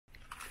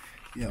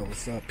Yo,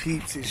 what's up,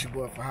 peeps? It's your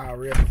boy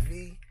Fa-Harra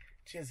V.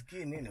 Just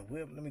getting in the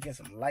whip. Let me get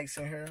some lights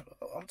in here.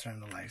 Oh, I'm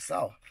turning the lights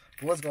off.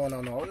 What's going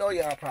on? I know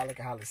y'all probably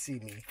can hardly see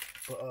me,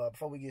 but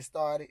before we get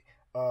started,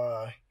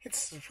 hit the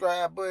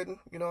subscribe button.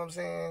 You know what I'm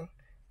saying?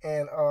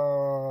 And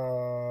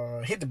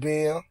hit the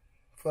bell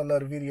for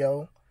another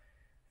video.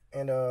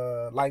 And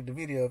like the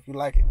video if you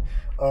like it.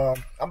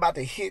 I'm about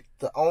to hit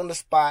the on the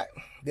spot.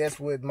 That's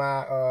with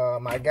my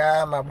my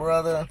guy, my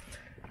brother,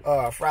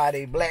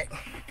 Fridae Blaque.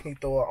 He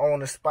throw an on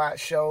the spot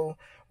show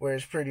where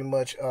it's pretty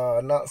much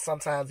not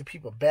sometimes the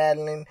people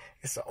battling.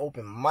 It's an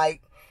open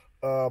mic,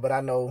 but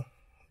I know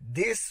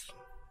this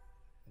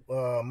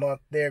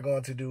month they're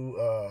going to do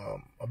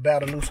a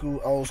battle, new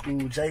school, old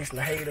school, Jason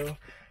the Hater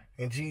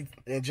and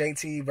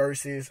JT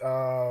versus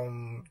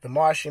the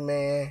Martian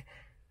Man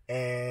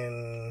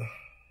and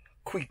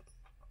Quick.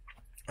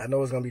 I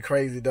know it's gonna be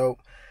crazy dope.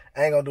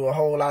 I ain't gonna do a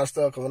whole lot of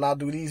stuff because when I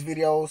do these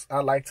videos,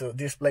 I like to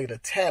display the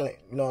talent.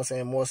 You know what I'm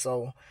saying? More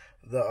so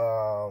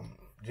the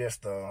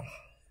just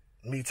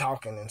me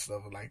talking and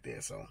stuff like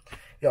that. So,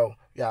 yo,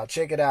 y'all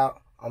check it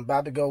out. I'm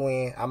about to go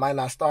in. I might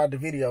not start the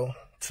video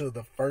till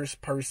the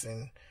first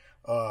person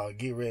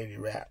get ready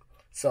to rap.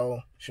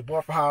 So, it's your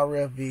boy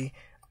Fa-Harra V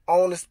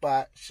on the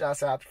spot.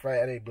 Shouts out to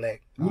Fridae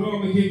Blaque. We're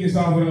gonna kick this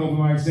off with an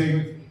open mic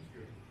segment.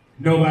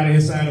 Nobody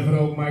has signed up for the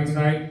open mic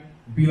tonight.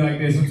 Be like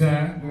that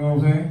sometimes, you know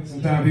what I'm saying?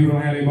 Sometimes people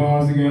don't have their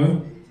bars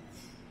together.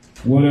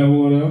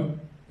 Whatever.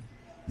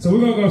 So we're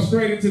gonna go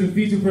straight into the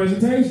feature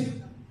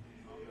presentation.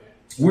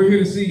 We're here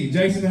to see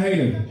Jason the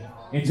Hater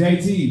and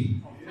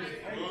JT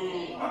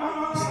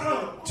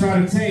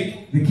try to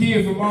take the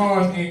kid from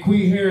Mars and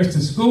Queen Harris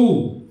to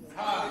school.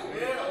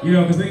 You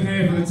know, because they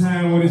came from the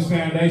time when this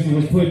foundation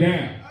was put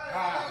down.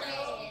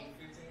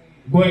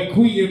 But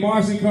Queen and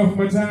Marcy come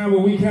from a time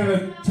where we kind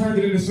of turned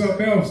it into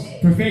something else,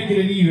 perfected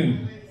it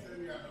even.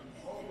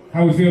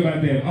 How we feel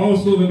about that?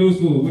 Old school and new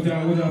school. What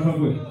y'all fuck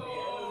with?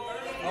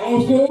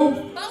 Old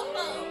school?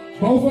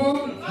 Both of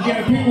them? You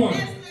gotta pick one.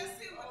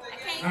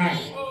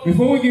 Alright.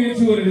 Before we get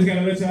into it, I just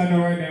gotta let y'all know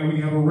right now,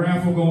 we have a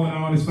raffle going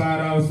on. It's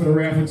 $5 for the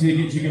raffle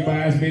tickets. You can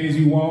buy as many as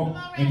you want,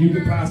 and you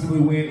can possibly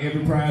win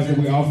every prize that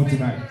we offer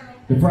tonight.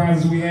 The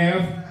prizes we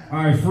have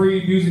are a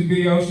free music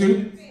video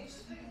shoot.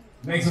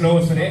 Make some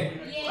noise for that.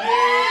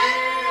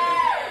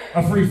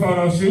 A free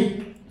photo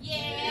shoot.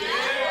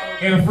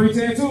 And a free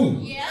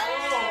tattoo.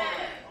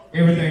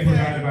 Everything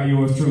provided by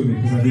yours truly,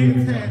 because I do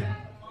everything.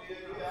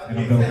 And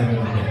I'm dope at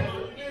it.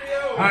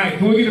 Alright,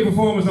 can we get the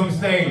performers on the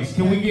stage?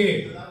 Can we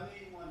get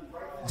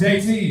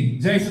JT,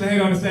 Jason the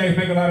Hater on the stage?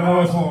 Make a lot of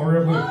noise for him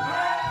real quick.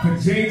 For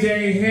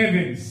JJ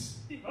Heavens.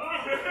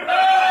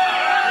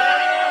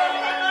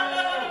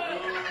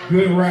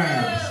 Good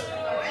Rides.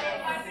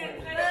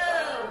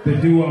 The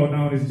duo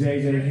known as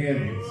JJ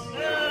Heavens.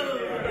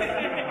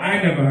 I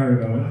ain't never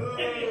heard of it.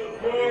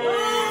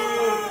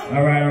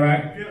 Alright.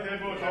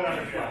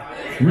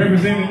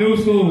 Representing the new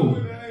school,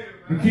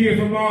 the kid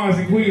from Mars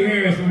and Queen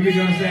Harris, when we get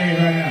you on stage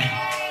right now.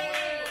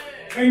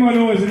 Make more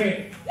noise than that.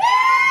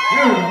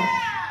 There we go.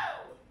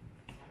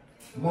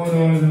 More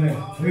noise than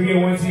that. We get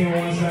one team on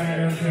one side,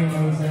 other team on the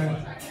other side.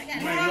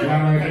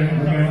 Y'all right there.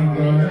 Okay,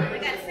 go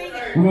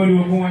ahead. We're gonna do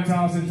a coin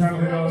toss and try to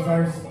hit those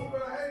first.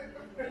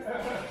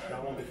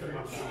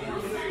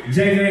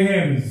 JJ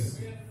Heavens.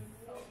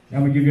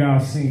 I'm gonna give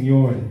y'all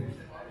seniority.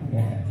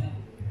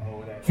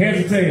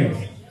 Heads or tails?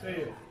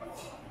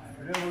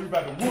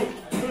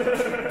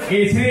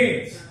 It's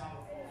heads.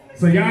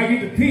 So y'all get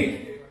to pick.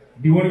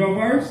 Do you want to go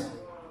first?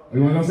 Or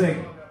you want to go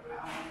second?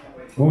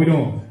 What we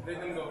doing?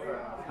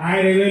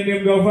 Alright, they let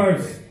them go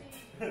first.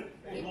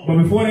 But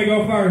before they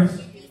go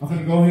first, I'm going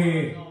to go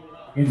ahead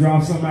and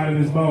drop something out of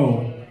this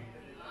bowl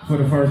for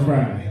the first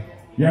prize.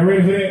 Y'all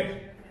ready for that?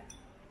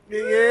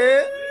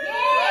 Yeah.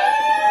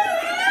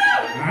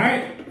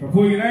 Alright, if I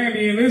pull your name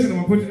in, listen, I'm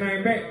going to put your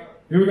name back.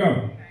 Here we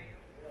go.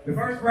 The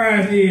first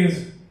prize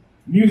is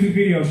music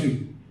video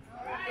shoot.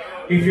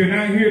 If you're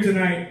not here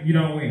tonight, you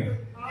don't win.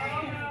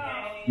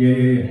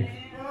 Yeah.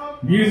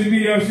 Music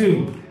video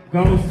shoot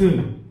goes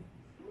to.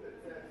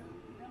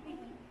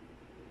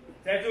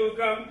 Tattoos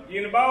come. You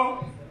in the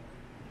bowl?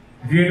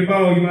 If you're in the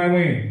bowl, you might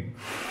win.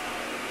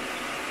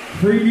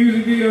 Free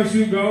music video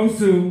shoot goes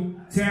to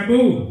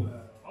Taboo.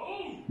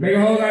 Make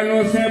a whole lot of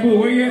noise, Taboo.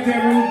 Where you at,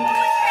 Taboo?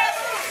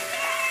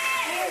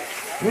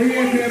 Where you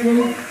at,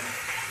 Taboo?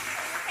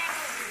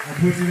 I'll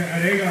put you there.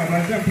 There you go. By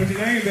the time, put your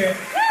name back.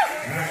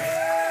 All right.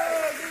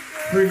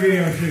 Free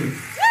video shoot.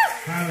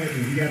 Holla at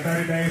me. You got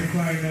 30 days to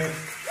claim that.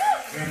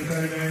 After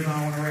 30 days, I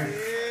don't want to rap.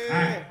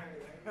 Alright.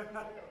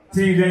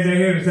 Team JJ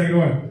Heavens, take it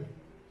away.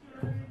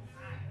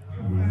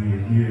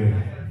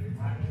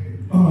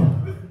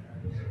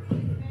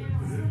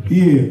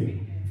 Yeah.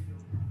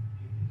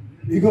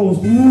 It goes,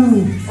 ring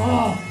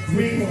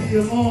up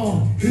your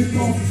arm. Here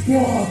comes the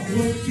squad.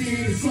 Look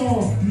in the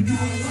song. You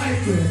don't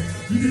like her.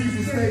 You need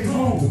to stay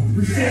home.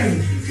 Reset it.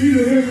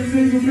 Either every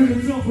nigga been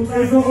a jumper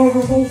like a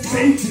horrible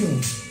Satan.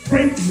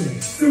 break you.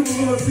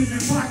 Similar to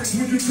your pockets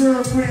when your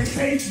girlfriend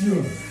takes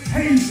you.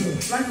 Hazer,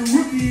 like a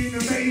rookie in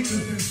the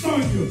majors and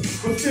stun you.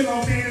 But still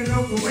I'm manning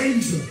up the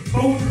razor.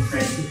 Bold and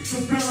safety, so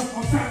better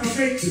I'm trying to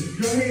make you.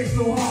 Your head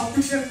so hard,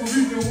 that's the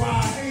reason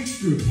why I hate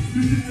you.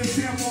 You just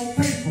a damn on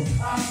paper.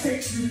 I'll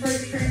take you,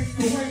 fake thanks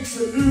to waste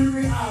the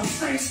literally, I'll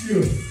thank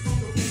you. From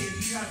the pain,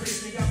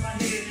 dehydration got my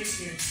head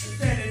aching.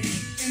 Insanity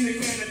in the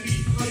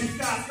canopy. But these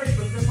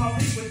skyscrapers, if I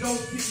leave with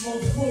those people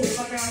close,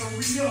 I gotta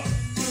re-up,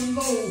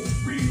 unload,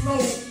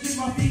 reload, get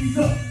my feet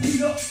up,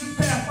 beat up, the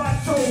path I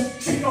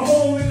chose, take a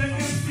hole in the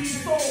empty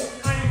soul.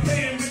 I ain't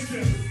playing with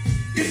you.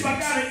 If I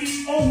gotta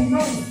eat, oh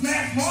no,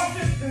 smash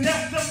margin, and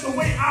that's just the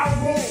way I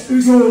roll.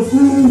 It goes,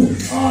 ooh,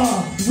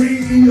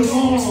 ring the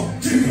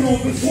alarm. Here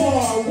comes the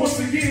squad, once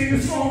again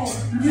it's on.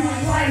 You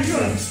not like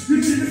us, you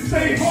need to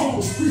stay home.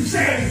 We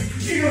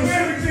savage, eat up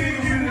everything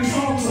in this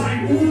home.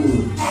 Like,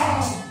 ooh,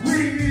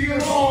 ring the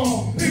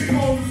alarm. Here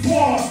comes the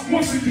squad,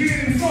 once again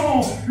it's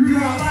on. You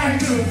not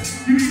like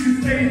us, you need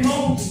to stay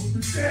home.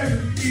 We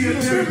savage, eat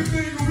up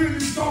everything in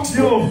this home.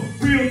 Yo,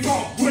 real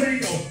talk, what they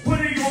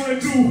gonna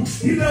do?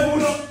 He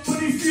leveled up, but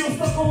he's still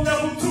stuck on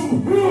level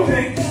 2.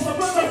 They call the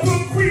brother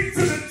put creep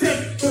to the tip.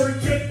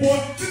 Third jet boy,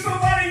 there's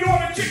somebody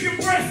on a chicken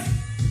breast.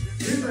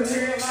 In the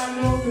head,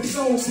 I love the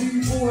show.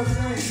 These boys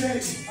ain't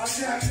shady. I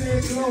got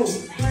that glow.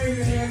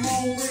 Flaming and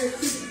long red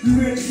chicken. You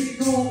better keep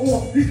going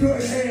off. He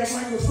couldn't have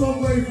like a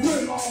subway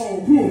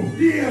football.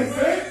 Yeah,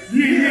 man.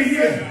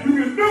 Yeah. You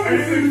can do it.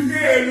 You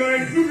scared, man.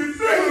 You can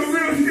do it.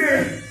 Real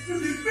scared.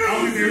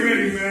 I'm get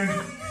ready, man.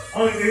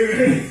 I'm get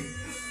ready.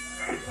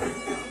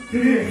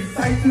 Yeah,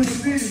 tight to the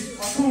finish.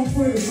 I come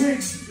for the win.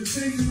 The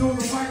stations on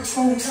the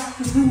microphone got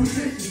to do with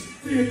this.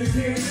 See if the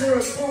damn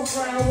girls come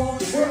fly on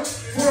the world.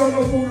 World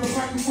up on the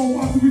microphone,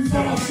 watch we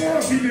start our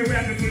world. He been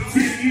rapping for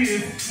 10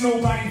 years,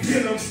 nobody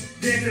hit him.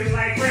 Dancing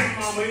like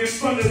grandmama in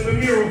front of the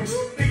mirror.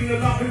 Thinking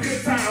about the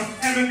good times,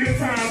 having good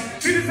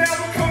times. Did this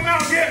album come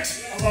out yet?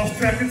 I lost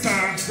track of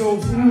time.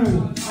 So,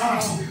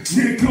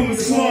 here comes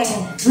the squad.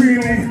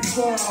 Really,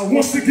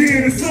 once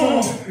again it's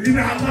on. You're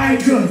not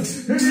like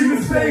us, and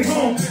even stay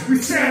home. We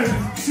savage,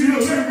 feel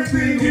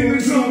everything in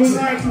the jungle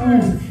like,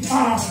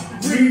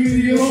 ring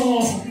the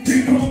alarm.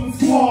 Here comes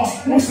the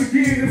squad, once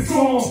again it's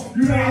on.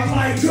 You're not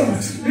like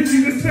us, and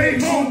even stay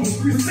home.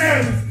 We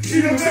savage,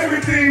 feel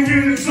everything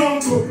in the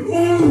jungle.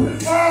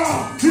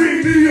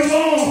 Ring the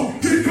alarm.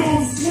 Here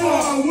comes the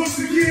squad, once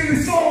again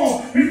it's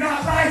on. You're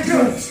not like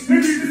us,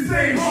 and even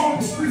stay home.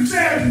 We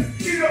savage,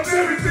 eat up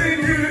everything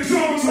in the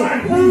jungle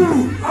like,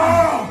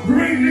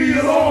 ring the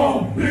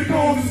alarm. Here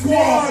comes the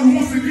squad,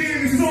 once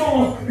again it's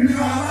on. You're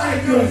not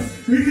like us,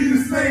 we need to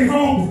stay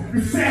home. We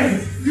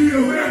savage, eat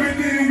up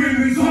everything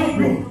in the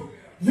jungle.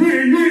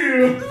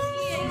 Yeah.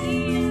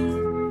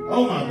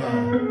 Oh my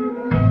God.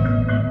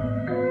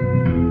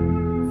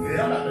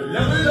 Yeah, I'm about to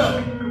level up.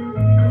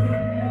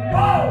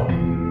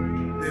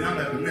 Then I'm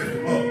about to mess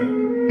them up.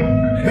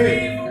 Hey.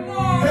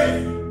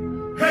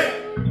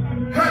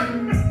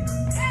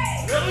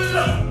 Level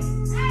up.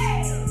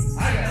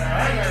 I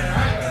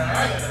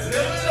gotta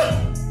level up.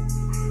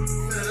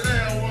 To the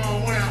last one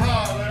went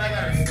hard, but I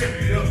gotta step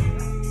it up.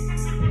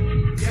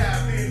 Yeah,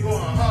 I've been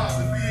going hard,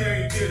 but we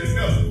ain't did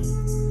enough.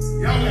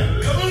 Y'all gotta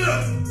level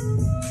up.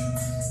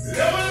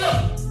 Level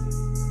up.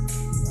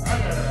 I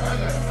gotta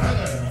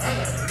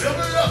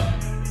level up.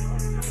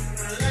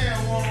 The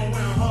last one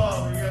went hard,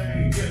 but y'all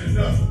ain't did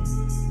enough.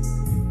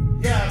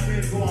 Yeah, I've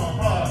been going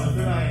hard,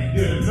 but I ain't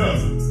did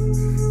enough.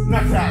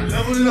 Now try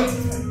level up.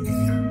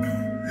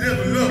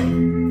 Level up.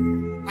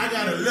 I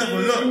gotta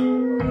level up.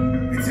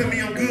 You tell me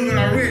I'm good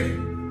already.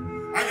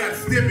 I gotta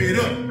step it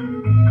up.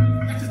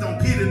 I just don't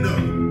get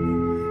enough.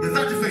 Cause I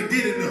just ain't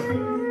did enough.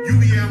 You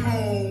be at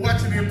home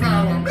watching me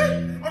power. I'm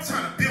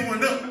trying to build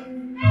one up.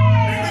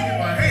 They looking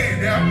my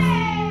hand out.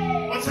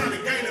 I'm trying to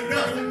gain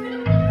enough.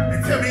 They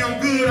tell me I'm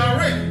good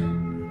already.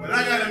 But I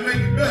gotta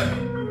make it better.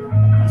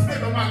 I'm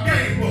stepping my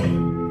game up.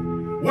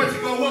 Watch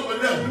it go up a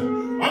level.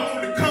 I'm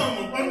on the come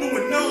up. I'm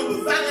doing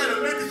numbers. I gotta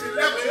make this shit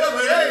level.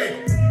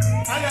 Hey.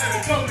 I gotta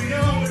go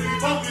beyond when they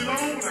bumping on.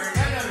 Like I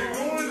got it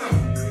going on.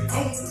 I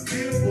want to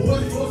see the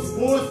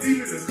boys,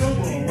 even the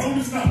couple of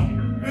rolling stop.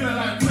 Feeling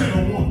like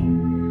playing one.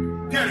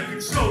 Gotta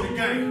control the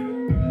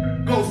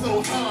game. Go so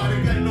hard, they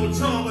got no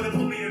charm, but they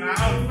put me in the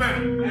outer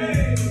family.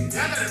 Hey, I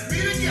gotta be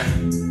the guy.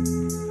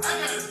 I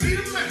gotta be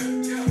the man.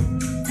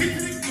 Get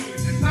to the good,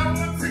 it's just not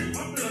one team.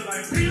 I'm feeling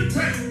like Peter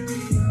Pan.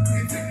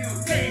 They taking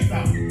those days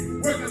out.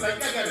 Working like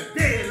I got a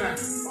deadline.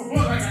 I'm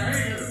working like I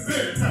ain't got a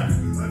better time.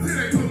 Until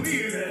they put me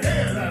in the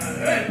headline.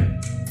 Hey,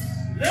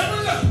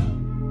 level up.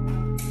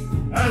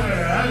 I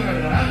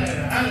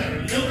gotta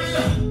level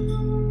up.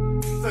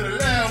 So the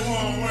last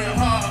one went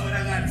hard, but I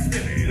gotta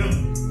step it up.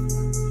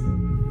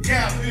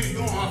 Yeah, I've been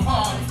going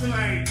hard, still I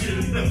ain't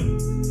getting enough.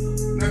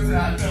 That's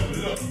how I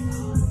level up.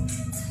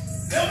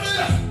 Level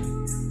up.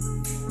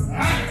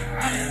 I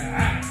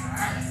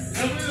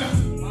level up.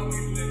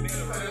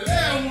 So the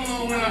last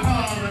one went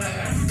hard, but I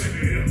gotta step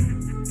it up.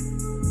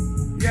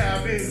 Yeah,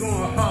 I've been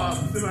going hard,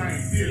 still I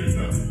ain't getting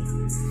enough.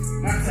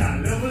 That's how I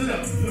level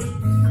up.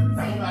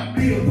 Talking about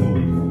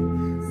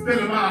bills,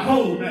 spending my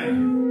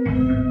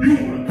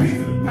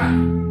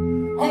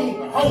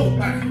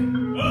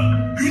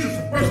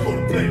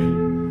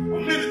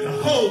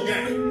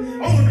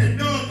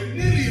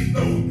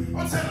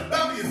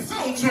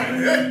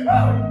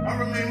I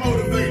remain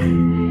motivated.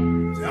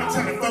 I'm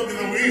trying to focus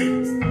on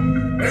wins.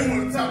 They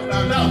want to talk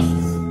about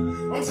losses.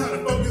 I'm trying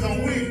to focus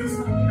on wins.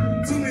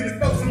 Too many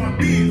folks in my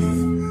business.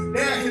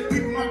 They out here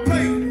peeping my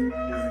plate.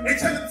 They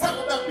trying to talk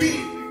about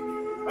business.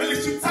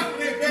 Unless you talk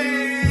that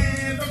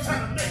bad, I'm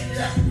trying to make it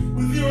out.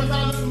 With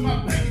 $0 in my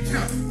bank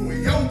account. When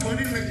your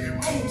money making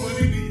more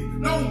money,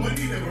 no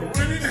money never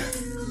running out.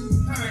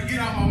 Trying to get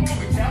out my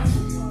mama couch.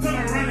 Trying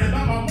to run it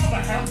out my mama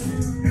house.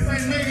 This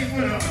ain't made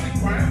for the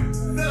underground.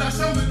 Then I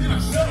showed it, then I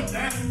shut them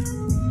down.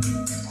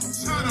 I'm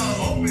trying to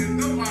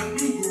open up my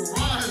new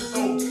garage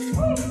door to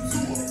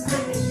a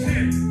purple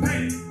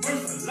champagne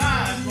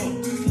personalized door.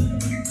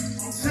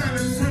 I'm trying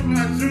to turn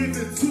my dreams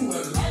into a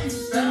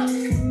lifestyle.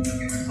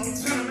 I'm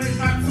trying to make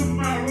my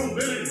tomorrow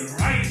better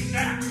right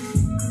now.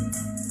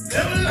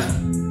 Level up.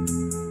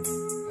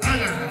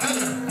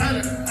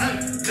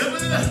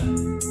 Level up.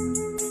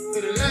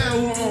 For the last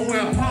one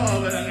went hard,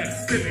 but I got to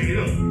step it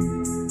up.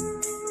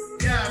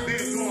 Yeah, I've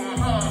been going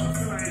hard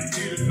until I ain't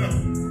get enough.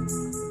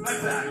 I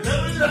said,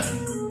 level up.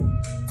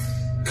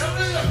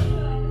 Level up.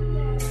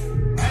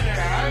 I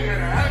gotta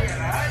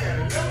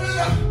level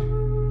up.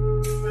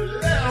 The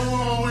last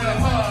one went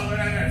hard, but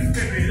I got to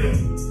step it up.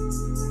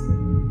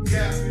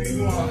 Yeah, I've been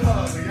going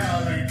hard, but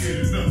y'all ain't get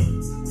enough.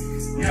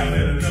 Y'all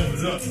better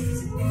level up.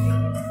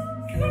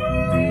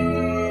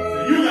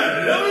 You gotta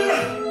level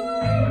up.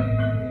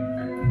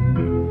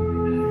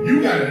 You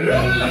gotta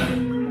level up.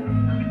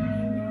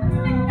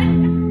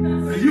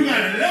 You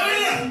gotta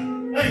level up.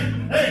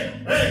 Hey.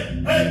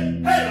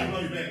 Don't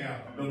blow you back out.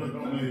 Don't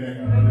blow you back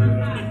out.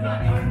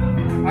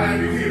 I have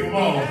to keep them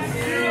all.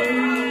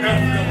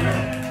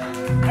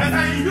 That's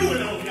how you do it,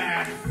 those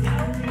guys.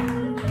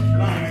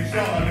 Long and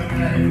short, look at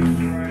that.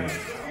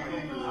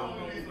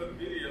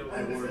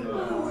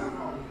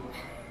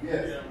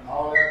 Yes,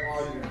 all that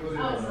you put in.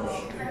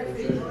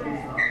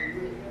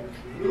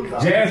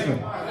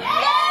 Jasmine.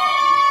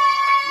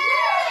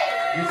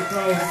 Get your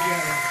clothes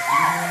together.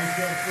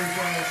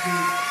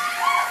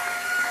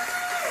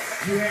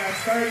 You have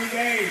 30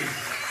 days.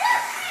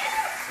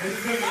 This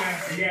is good, man.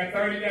 You got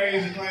 30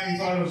 days to claim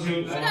photo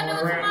shoot. We're gonna do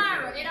it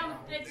tomorrow. They don't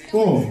expect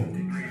Boom.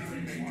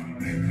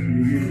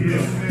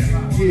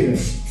 Yeah.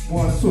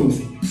 1, 2.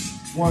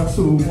 1,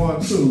 2,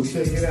 1, 2.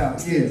 Check it out.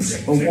 Yeah.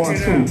 A 1,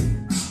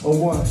 2. A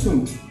 1,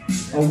 2.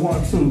 A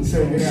 1, 2.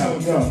 Check it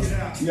out.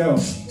 Yo.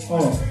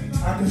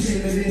 I can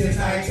feel it in the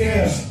night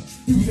air.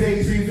 2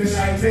 days in the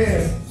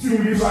nightmares. Shoot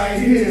me right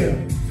here.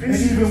 And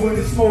even when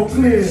the smoke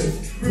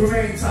clears,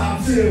 remain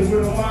top tier.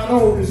 With a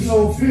motto, there's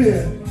no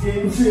fear. Yeah,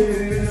 you feel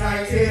it in the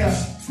night air.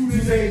 2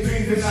 days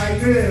in the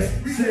nightmares.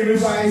 See me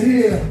right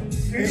here.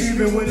 And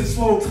even when the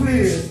smoke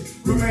clears,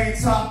 remain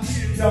top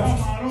tier.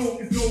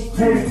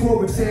 Holy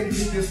Corbin, take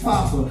this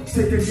popper.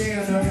 Take a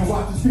gander and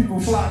watch the people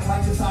flock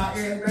like this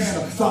high-end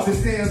banner. Stop the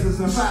stanzas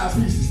and 5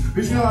 pieces.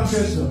 Beyond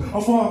pleasure,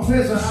 among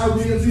pleasure, I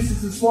release it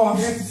to spark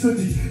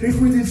ecstasy.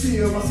 Inquisitive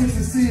here, my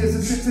senses is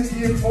and 16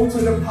 years old to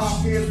the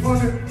pop heads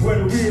running where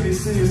the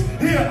realest is.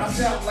 Here I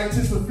shout like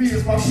just the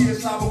fears, my peers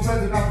stop a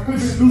pleasure. I'm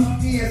cooking loose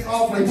ends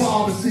off like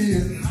Wallace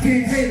is.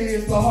 King Haley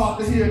is the heart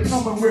to hear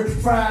coming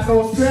with fried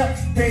those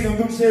straps. Ain't them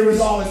new cherries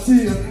all in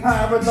tears.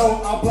 However,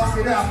 though, I'll block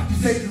it out. You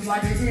take it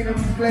like an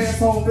enemy's glass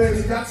home,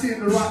 baby. I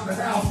tend to rock the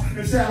house.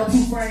 And shadow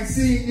 2 frames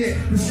seen yet.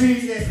 The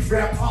scene yet.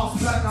 Rap house,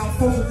 black out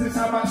focus is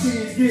how my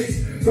team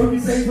gets. Don't be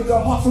safe with the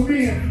hearts of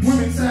men.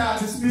 Women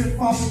child, this Smith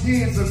false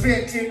again. A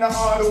vent in the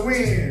heart of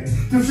wind.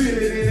 To feel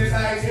it in the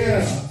night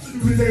air.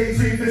 2 days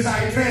in the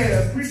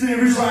nightmares. We see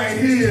we right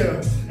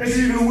here. And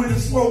even when the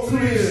smoke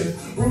clears,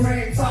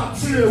 remain top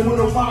tier with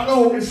a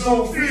motto, it's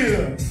no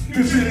fear.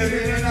 To feel it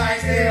in the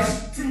night air.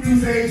 2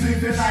 days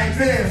in the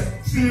nightmares.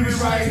 See we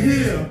right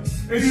here.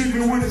 And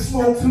even when the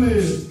smoke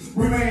clears,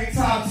 remain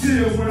top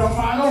tier with a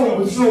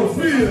motto, it's no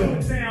fear.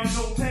 Down,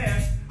 no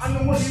pass. I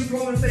know what he was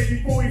going to say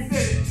before he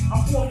said it.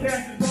 I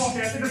forecast the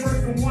broadcast in the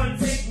verse from 1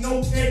 take,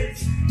 no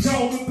edits.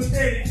 Y'all look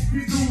pathetic.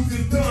 These dudes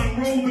is done,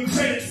 roll the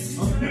credits.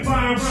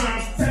 Divine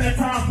rhymes,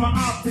 sanitize my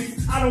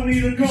optics. I don't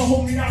need a gun,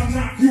 homie, I'll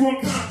knock you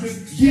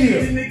unconscious.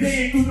 Yeah. In the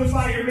game, through the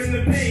fire and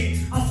the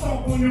pain. I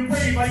stomp on your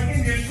grave like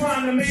Indians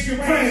trying to make it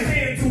rain.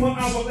 Stand to an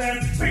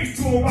hourglass, face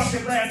to a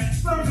rocket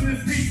blast. Serving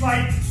this beach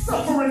like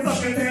suffering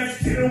suckers ass.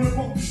 Hit with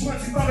punches,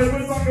 thought it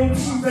was on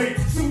Tuesday.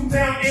 Shoot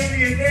down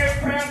alien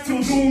aircraft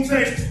till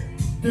doomsday.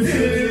 To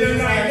feel it in the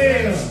night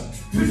air.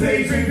 2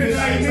 days in the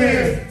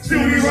nightmare.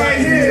 Still be right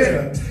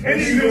here. And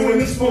even when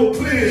the smoke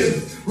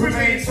clears,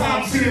 remain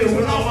top tier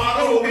with our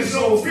motto, it's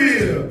no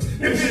fear.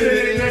 To feel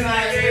it in the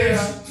night air.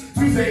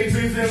 2 days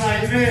in the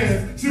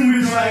nightmare. Still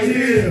be right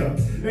here.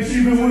 And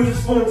even when the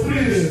smoke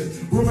clears,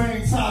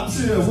 remain top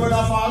tier with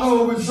our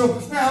motto, it's no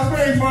fear. Now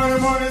make money,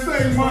 money,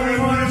 say money,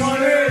 money,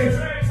 money.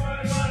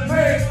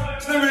 Hey,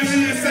 let me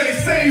hear you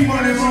say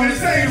money, money,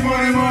 say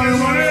money, money,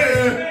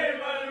 money.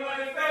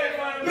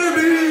 Let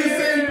me hear you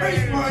say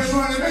make money,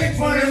 money, make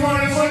money,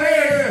 money, money.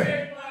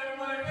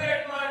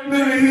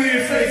 Let me hear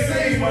you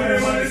say money,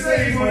 money,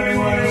 say money,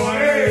 money,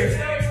 money.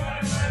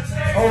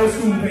 Old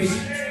school, baby.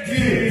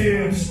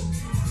 Yeah.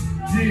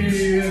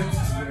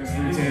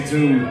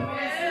 Tattoo.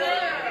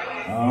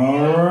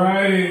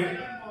 Alrighty.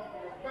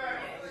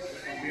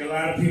 Be a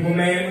lot of people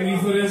mad at me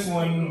for this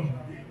one.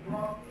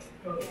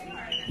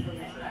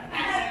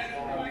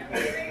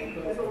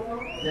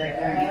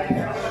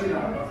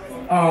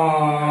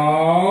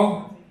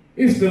 Oh,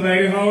 it's the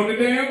lady holding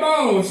the damn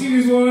bowl. She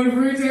just won the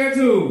free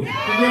tattoo.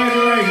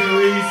 Congratulations,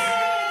 Reese.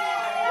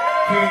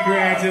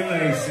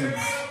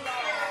 Congratulations.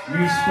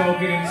 You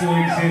spoke it into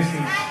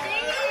existence.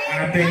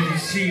 I think you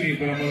cheated,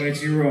 but I'm gonna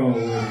let you roll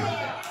with it.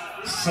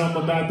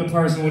 Something about the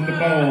person with the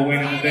bowl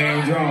winning the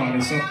damn drawing.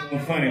 There's something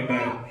funny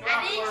about it.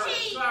 I didn't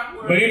cheat.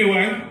 But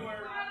anyway,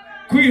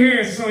 Queen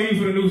Harris is on you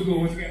for the new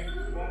school. What you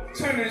got?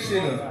 Turn that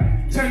shit up.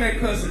 Turn that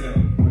cussing up.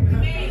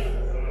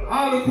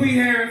 All the Queen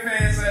Harris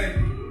fans say,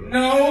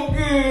 no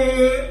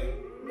good.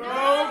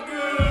 No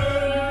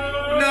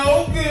good.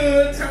 No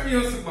good. Turn me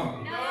on some more.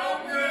 No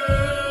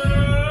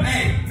good.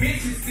 Hey,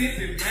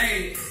 Mississippi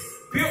made.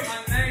 Built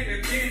my name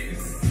in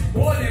business.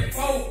 More than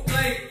 4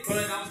 play.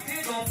 But I'm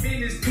still gonna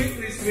finish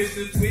quickly. Switch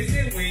to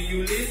twisting. When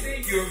you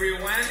listen, you're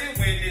rewinding.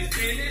 When it's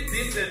finished,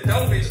 it's the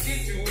dopest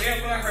shit you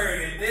ever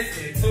heard. And that's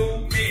in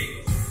 2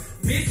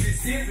 minutes.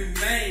 Mississippi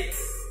made.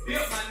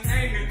 Built my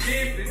name in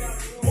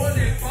business. More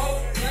than 4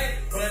 play.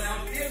 But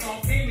I'm still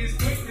gonna finish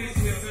quickly.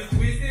 Switch to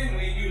twisting.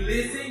 When you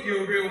listen,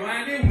 you're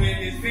rewinding. When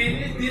it's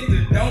finished, it's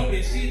the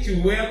dopest shit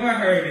you ever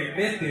heard. And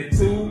that's in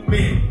 2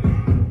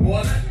 minutes.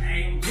 Water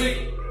ain't wet.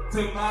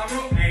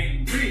 Tomorrow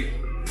ain't real.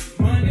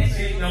 Money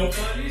shit, no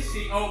funny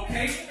shit,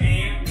 okay,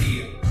 and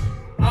deal.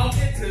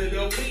 Off into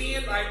the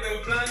wind like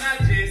the blunt I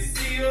just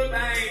sealed.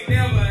 I ain't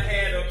never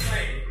had a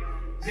plan.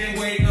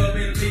 Just wake up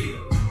and live.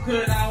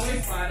 Could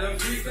always find a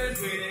freakers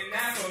with it,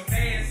 now a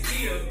man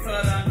still.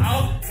 Cut her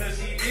off, cause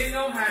she didn't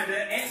know how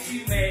to act,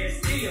 she mad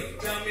still.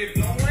 Got me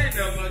blowing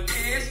up a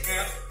cash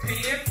out,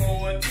 paying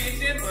for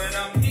attention, but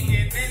I'm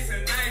hitting that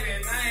tonight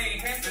and I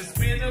ain't have to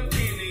spend a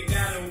penny.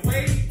 Gotta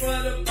wait for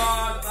the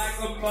bars like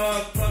a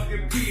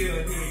motherfucking pill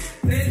hit.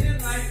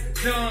 Legend like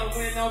John,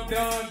 when I'm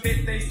done,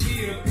 bet they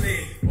still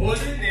play.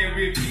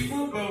 Ordinary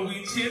people, but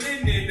we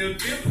chillin' in the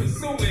field,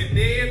 pursuing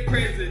dead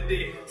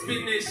president.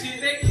 Spin that shit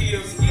that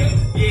kills skill.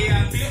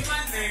 Yeah, I built my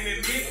name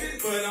in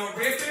Memphis, but I'm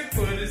reppin'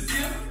 for the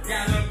seal.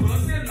 Got a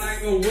bustin'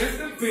 like a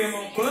western film,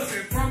 I'm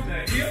bustin' from the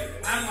hip.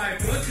 I might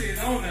bust it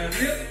on the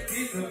lip,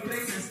 get the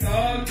place and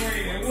start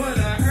grinning. What I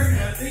heard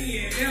nothing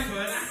there,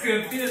 but I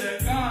could feel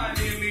the God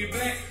in me.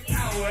 Black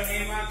power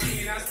in my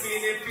pen, I spin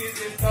it,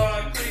 fist and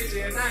start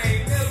clenching. I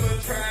ain't never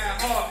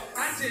tried hard, I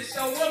just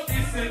show up,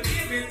 it's a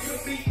given. To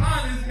be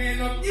honest,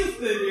 man, I'm used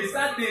to this.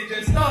 I didn't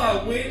just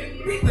start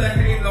winning, beat the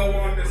halo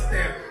on the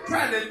stamp.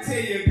 Try to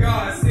tell you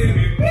God sent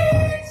me,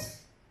 bitch.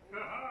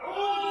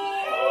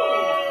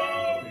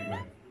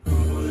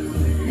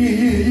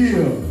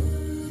 Yeah.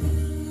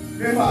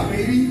 Hip hop,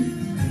 baby.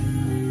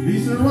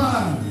 Beats and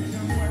rhyme.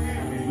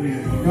 You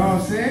know what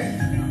I'm saying?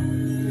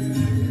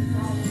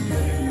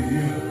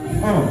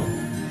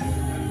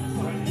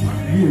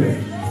 Yeah.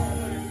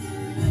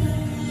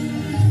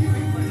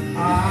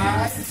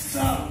 Alright,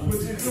 stop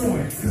what you're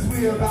doing, cause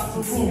we're about to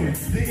ruin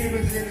the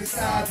image and the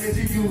style that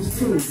you used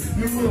to.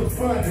 You look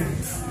funny,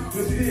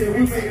 but still we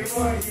make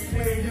money. You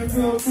claim you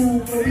feel cool,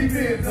 but we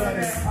been done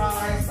it.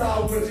 Alright,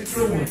 stop what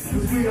you're doing,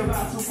 cause we're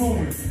about to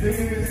ruin the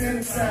image and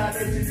the style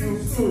that you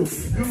used to.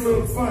 You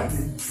look funny.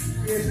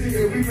 Yeah,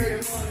 still we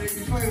make money.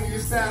 You claim your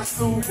style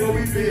cool, but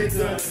we been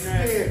done it.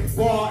 Yeah,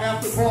 bar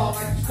after bar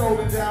like you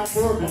stolen down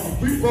burger.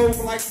 We roll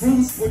like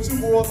Bruce, but you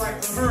more like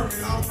a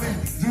hermit. I'll be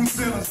do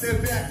center, step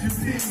back, you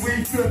did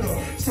way filler.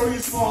 So you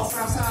small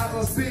outside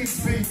us big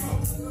people.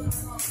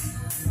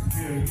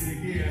 Yeah.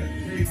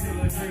 Jay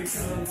Tiller, like,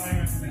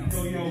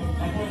 yo,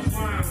 I'm on the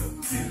mind.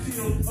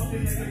 Chills up in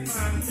the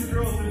time. 2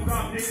 girls in the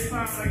drop, they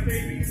time like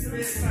baby, it's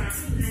bedtime.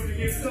 You to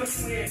get touched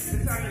when it's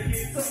time to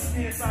get touched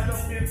inside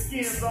of them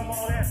skins. I'm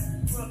all that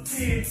up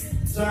in.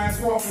 Giants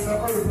walking the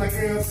earth like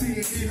LC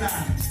and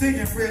Eli.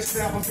 Sticking fresh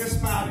apples,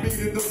 just 5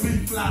 meter the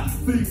beef fly.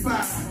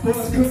 3-5,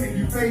 buzz cooking,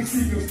 you face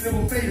eagles,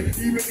 never faded.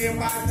 Even in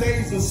my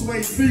days of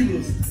sway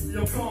feelers.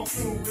 Yo, come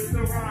through with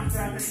the rhyme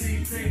trap and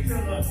Jay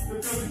Tiller. The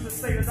judges just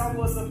say that I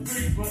was a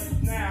freak,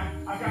 but now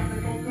I got to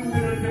go through with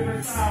a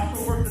different style.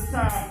 So worth the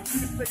time.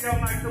 You say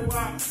I'm like the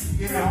wild.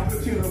 Yeah, I'm the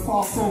killer,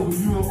 false over.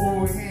 You an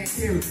old hand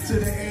carry to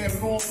the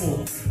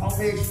abnormal.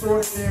 I'm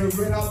extraordinary,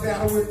 but I'm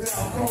down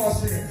without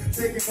caution.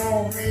 Taking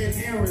on red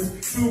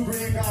herrings, 2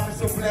 green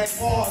goblins of black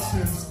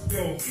Martians.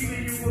 Yo,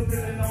 even you was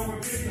in an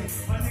over-victim.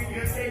 My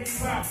nigga gave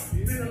you out.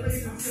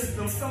 Ventilation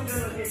system, some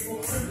delegate for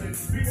prison.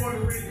 We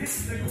ordering this,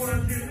 the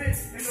quarter get lit.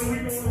 And then we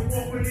go to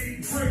war with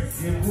these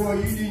bricks. Yeah, boy,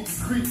 you need to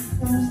creep.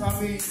 Oops, I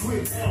mean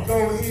quick. Go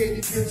ahead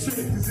and get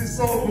tricked, cause it's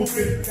over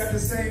with. Got the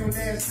same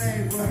last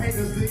name, but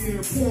haters the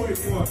important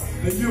one.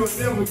 And you'll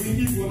never be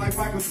equal like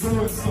Michael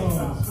Jordan's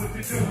sons. What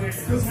you doing?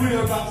 Cause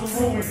we're about to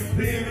ruin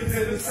the image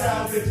and the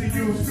style that you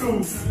used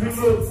to. You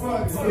look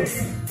funny, but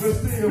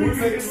still, we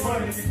making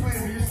money. You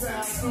claim you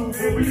sound stupid,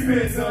 but we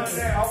been done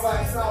that.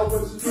 Alright, stop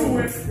what you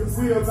doing, cause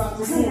we're about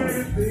to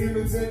ruin the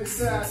image and the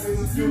style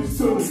that you used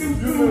to.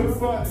 You look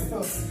funny,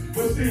 but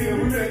still,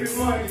 we making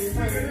money. You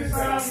claim you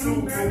sound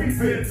stupid, but we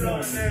been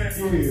done that.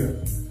 Yeah.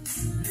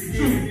 We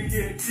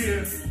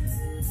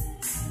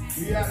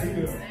out of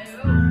here.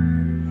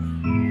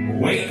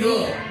 Wake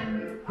up.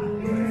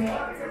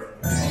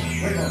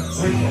 Wake up,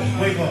 wake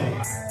up, wake up.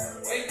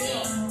 Wake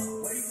up.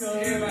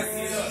 Everybody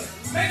get up.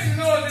 Make some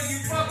noise if you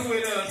fucking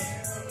with us.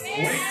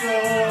 Wake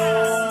up.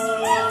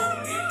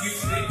 If you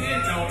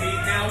sleeping on me,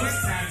 now it's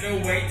time to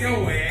wake your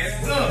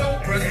ass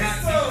up. Brush my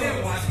teeth and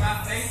wash my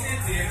face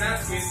and then I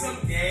twist some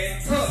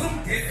gas up.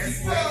 If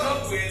you wake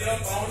up with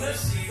up on her,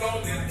 she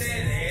gon' lift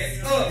that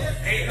ass up.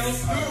 Ain't no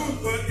snooze,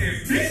 but this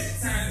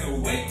bitch time to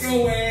wake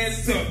your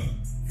ass up.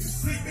 You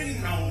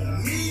sleeping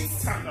on me,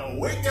 time to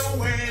wake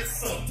your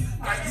ass up.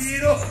 I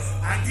get up,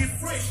 I get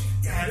fresh,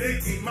 gotta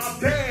get my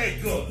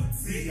bag up.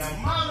 See,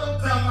 I'm all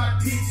about my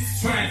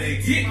digits, Trying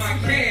to get my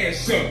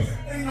cash up.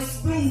 ain't no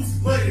snooze,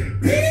 but it's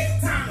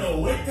big time to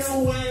wake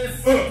your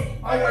ass up.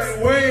 I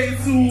work way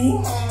too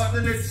hard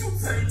to let you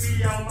take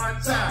me out my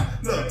job.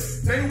 Look,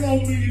 they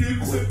want me to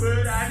quit,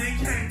 but I done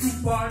came too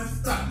far to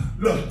stop.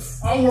 Look,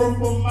 I work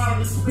for my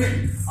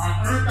respect.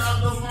 I earned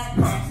out of my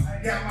pops.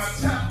 I got my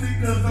chop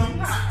because I'm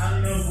hot. I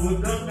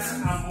leveled up,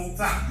 now I'm on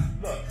top.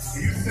 Look,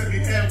 you said me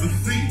have a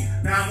seat.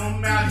 Now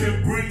I'm out here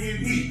bringing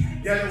heat.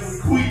 Got it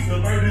with Queens, the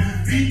murder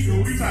is deep,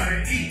 and we try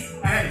to eat.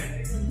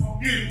 Hey,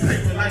 getting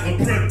paper like a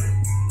predator.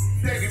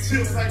 Taking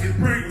chips like it's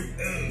Pringles.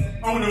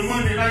 On the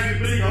money like it's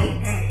big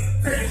on.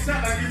 Taking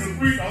shot like it's a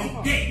free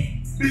throw.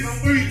 Bitch, I'm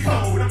 3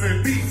 cold. I'm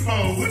in beast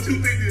mode. What you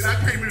think that I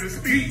came here to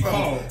speak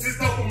for? It's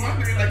over my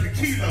name like a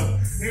kilo.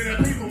 And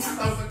the people my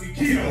house like a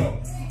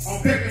kilo.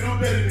 I'm packing, I'm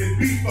better than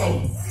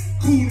B4.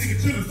 Cool nigga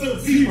to the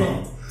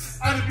sub-zero.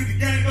 I done beat the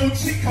gang, no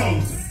cheat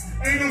codes.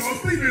 Ain't no more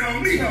sleeping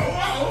on me,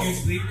 ho. You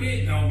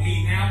sleeping on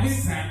me, now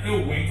it's time to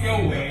wake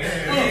your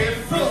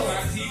ass up. Brush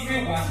my teeth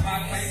and wash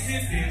my face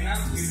and then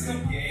I twist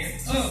some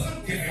gas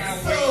up. If I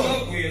wake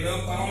up with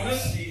up on her,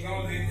 she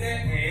gon' lift that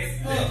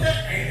ass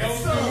up. Ain't no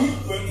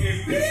snooze, but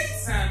it's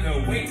big time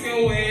to wake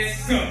your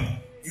ass up.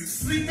 You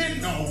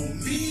sleeping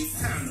on me,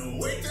 time to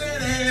wake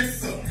that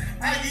ass up.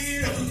 I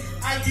get up,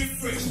 I get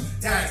fresh,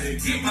 gotta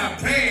get my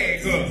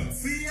bag up.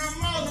 See,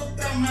 I'm all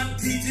about my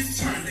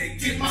digits, trying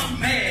to get my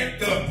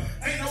mad up.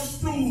 Ain't no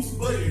snooze,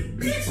 but it's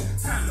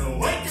bitch, time to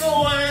wake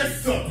your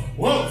ass up.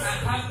 Whoa. I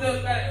hopped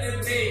up out the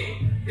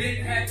bed,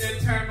 didn't have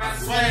to turn my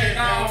swag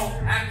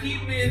on. I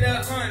keep it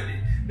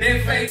 100,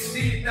 that fake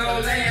shit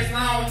don't last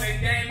long. The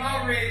game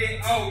already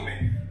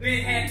open.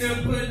 Didn't have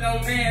to put no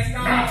mask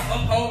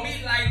on, uphold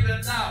me like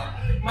the law.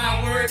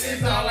 My word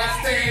is all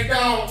I stand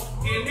on.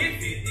 Give me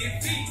 50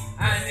 feet,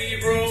 I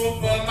need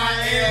room for my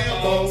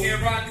elbow.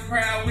 Can rock the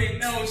crowd with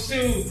no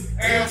shoes,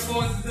 Air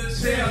Force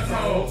is a shell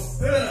toe.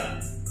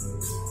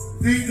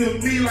 Think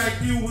of me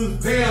like you was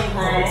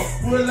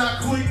Velcro. Will I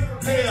quit?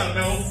 Hell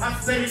no. I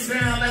stay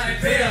down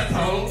like Bell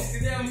toe,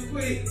 you never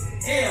quit,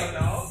 hell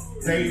no.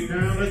 Stay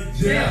down like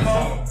jail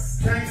hole.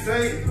 Can't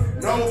say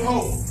no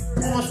hope.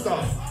 Porn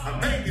star, I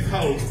make these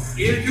hoes.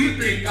 If you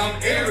think I'm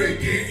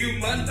arrogant, you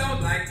must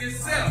don't like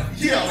yourself.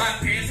 Yeah. My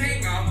pants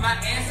hang off my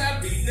ass,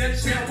 I beat the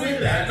champ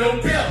Without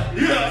no belt.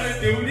 Yeah.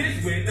 I do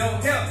this with no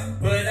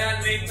help, but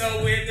I link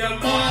up with the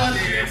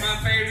margin. My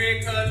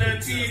favorite color,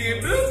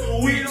 titty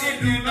blue. We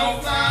don't do no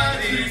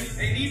flying.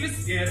 Ain't even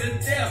scared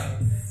of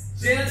death.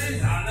 Jail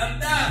is all I'm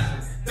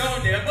dodging.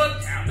 Don't ever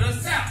count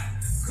us out.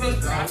 Cause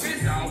drop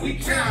is all we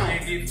count.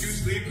 And if you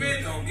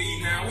sleeping on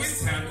me now,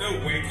 it's time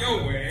to wake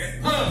your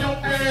ass up. Your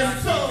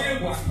ass up.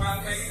 And wash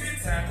my face,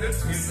 it's time to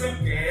twist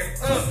some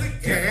gas up.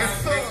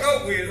 Gas If I pick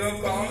up with a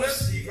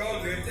baller, she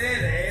gon' lift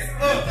that ass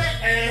up.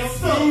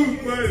 Ass up.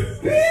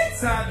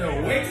 It's time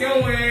to wake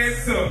your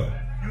ass up.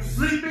 You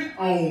sleeping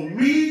on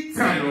me?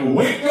 Time to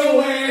wake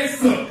your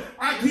ass up.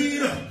 I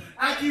get up,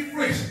 I get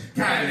fresh,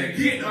 gotta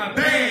get my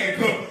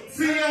bag up.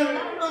 See,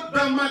 I'm all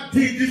about my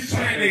digits,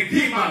 trying to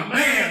get my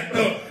man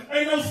up.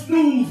 Ain't no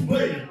snooze,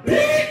 but